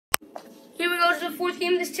Starts the fourth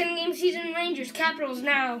game of this 10-game season. Rangers, Capitals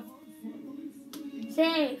now.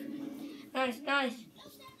 Save. Nice, nice.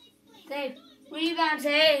 Save. Rebound,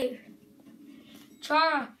 save.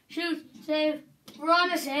 Chara, shoots, save.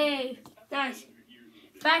 Verona, save. Nice.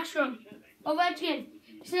 Backstrom, Ovechkin,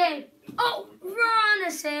 save. Oh, Verona,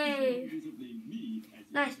 save.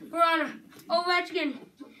 Nice. Verona, Ovechkin,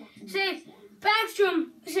 save. Backstrom,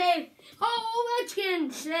 save. Oh,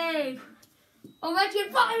 Ovechkin, save.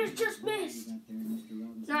 Ovechkin fires, just missed.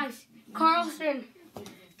 Nice. Carlson,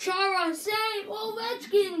 Chara, save.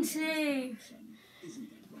 Ovechkin, save.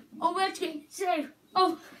 Ovechkin, save.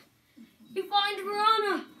 Oh, he finds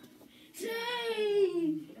Verona.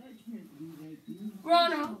 Save.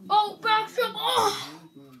 Verona. Oh, Backstrom. Oh,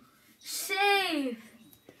 save.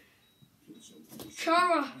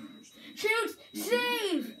 Chara shoots.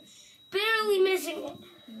 Save. Barely missing it.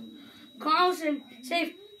 Carlson,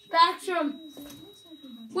 save. Backstrom.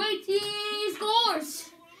 Wait, he scores.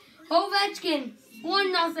 Ovechkin,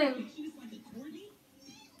 1-0.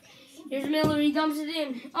 Here's Miller, he dumps it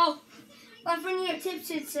in. Oh, Lafreniere tips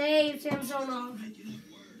it, save Samsonov.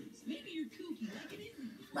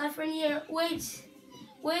 Lafreniere, wait,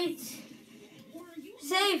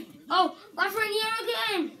 save. Oh, Lafreniere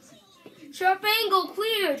again. Sharp angle,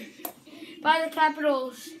 cleared by the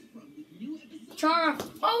Capitals. Chara,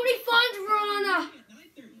 oh, he finds Verona.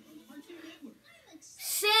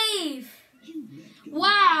 Save.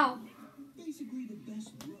 Wow.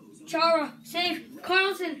 Chara, save.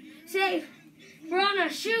 Carlson, save. Verona,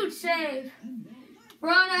 shoot, save.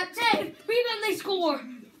 Verona, save. Rebound, they score.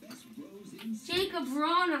 Jacob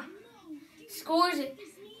Verona scores it.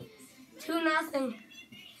 2-0.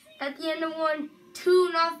 At the end of one,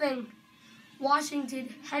 2-0.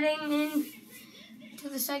 Washington heading in to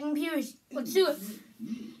the second period. Let's do it.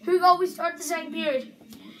 Here we go. We start the second period.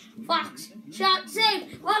 Fox, shot,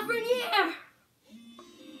 save. Lafreniere.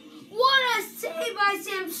 What a save by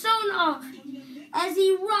Samsonov as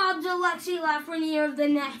he robs Alexei Lafreniere of the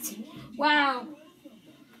net. Wow.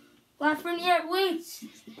 Lafreniere waits.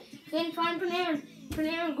 Can't find Panarin.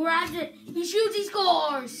 Panarin grabs it. He shoots, he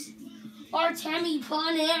scores. Artemi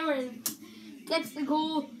Panarin gets the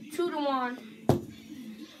goal, 2-1.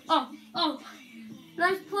 Oh,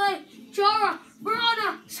 nice play. Chara,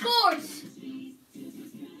 Verona scores.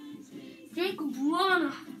 Jacob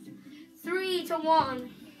Verona, 3-1.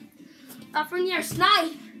 Lafreniere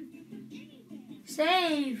snipe.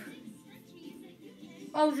 Save.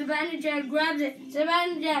 Oh, Zibanejad grabs it.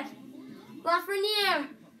 Zibanejad. Lafreniere.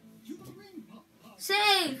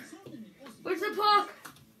 Save. Where's the puck?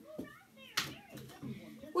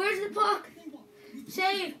 Where's the puck?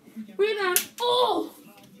 Save. Rebound. Oh!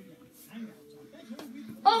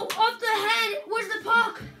 Oh, off the head. Where's the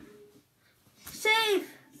puck? Save.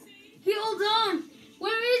 He holds on.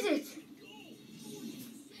 Where is it?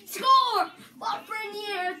 Score!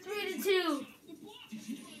 Lafreniere, 3-2.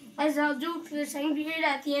 As I'll do for the second period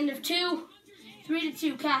at the end of 2.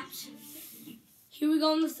 3-2 Caps. Here we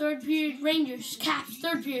go in the third period. Rangers, Caps,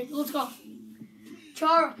 third period. Let's go.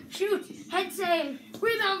 Chara, shoot, head save.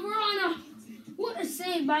 Rebound, Verona. What a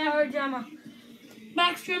save by Aurigemma.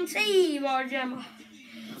 Backstrom, save, Aurigemma.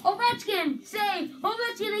 Ovechkin, save.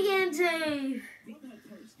 Ovechkin again, save.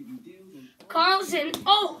 Carlson,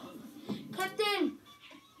 oh, kept in.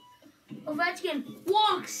 Ovechkin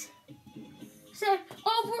walks. Save.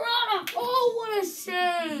 Oh, Verona. Oh, what a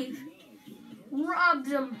save.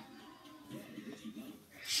 Robs him.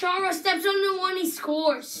 Chara steps on the one, he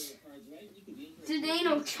scores.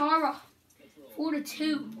 Zdeno Chara,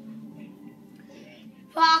 4-2.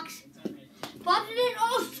 Fox. Pops it in.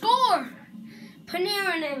 Oh, score.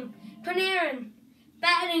 Panarin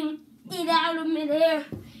batting it out of midair.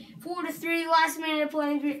 4-3, last minute of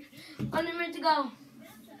playing. Under a minute to go.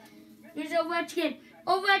 Here's Ovechkin.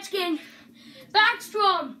 Ovechkin.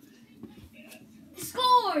 Backstrom.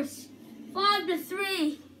 Scores.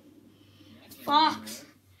 5-3. Fox.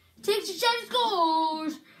 Takes a shot and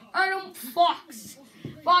scores. Adam Fox.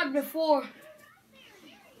 5-4.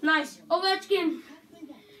 Nice. Ovechkin.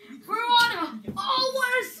 Verona. Oh,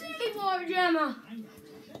 what a save, Aurigemma.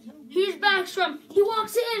 Here's Backstrom. He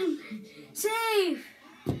walks in. Save.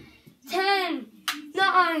 10,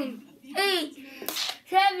 9, 8,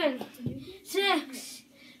 7, 6,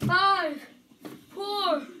 5,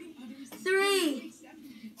 4, 3,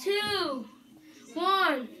 2,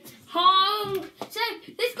 1. Hung.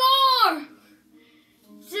 Save. They score.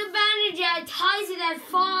 Zibanejad ties it at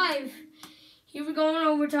 5. Here we go in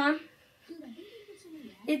overtime.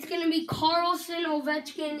 It's going to be Carlson,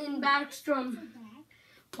 Ovechkin, and Backstrom.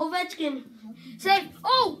 Ovechkin. Save.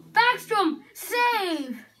 Oh, Backstrom.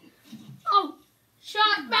 Save. Oh,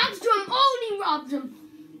 shot. Backstrom. Oh, and he robs him.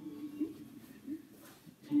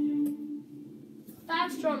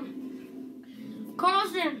 Backstrom.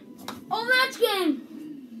 Carlson. Ovechkin.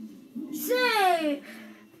 Save.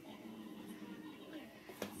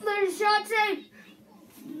 There's a shot save.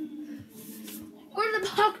 Where's the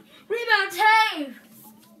puck? Rebound save.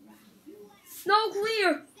 No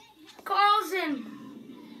clear. Carlson.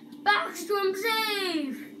 Backstrom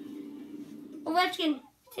save. Ovechkin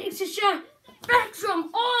takes a shot. Backstrom.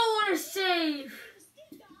 Oh, what a save.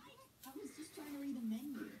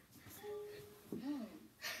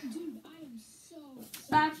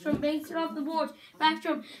 Backstrom banks it off the board.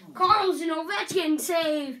 Backstrom. Carlson. Ovechkin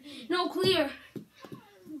save. No clear.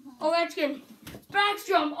 Ovechkin.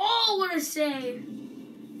 Backstrom. Oh, what a save.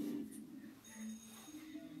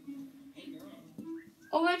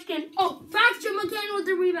 Ovechkin. Oh, Backstrom again with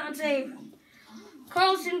the rebound save.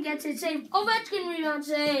 Carlson gets it saved. Ovechkin rebound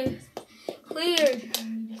save. Cleared.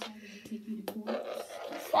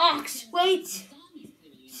 Fox. Wait.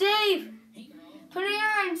 Save.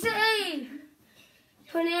 Panarin. Save.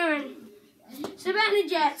 Panarin.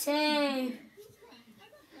 Zibanejad. Save.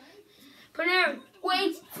 Panarin.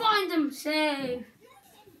 Wait. Find them. Save.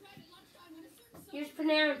 Here's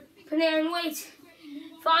Panarin. Panarin. Wait.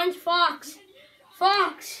 Finds Fox.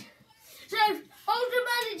 Fox. Save. Oh,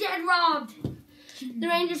 Zibanejad robbed. The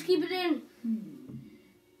Rangers keep it in.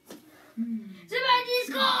 Zibanejad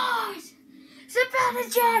scores!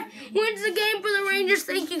 Zibanejad wins the game for the Rangers.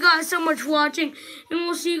 Thank you guys so much for watching. And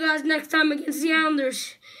we'll see you guys next time against the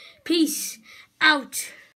Islanders. Peace out.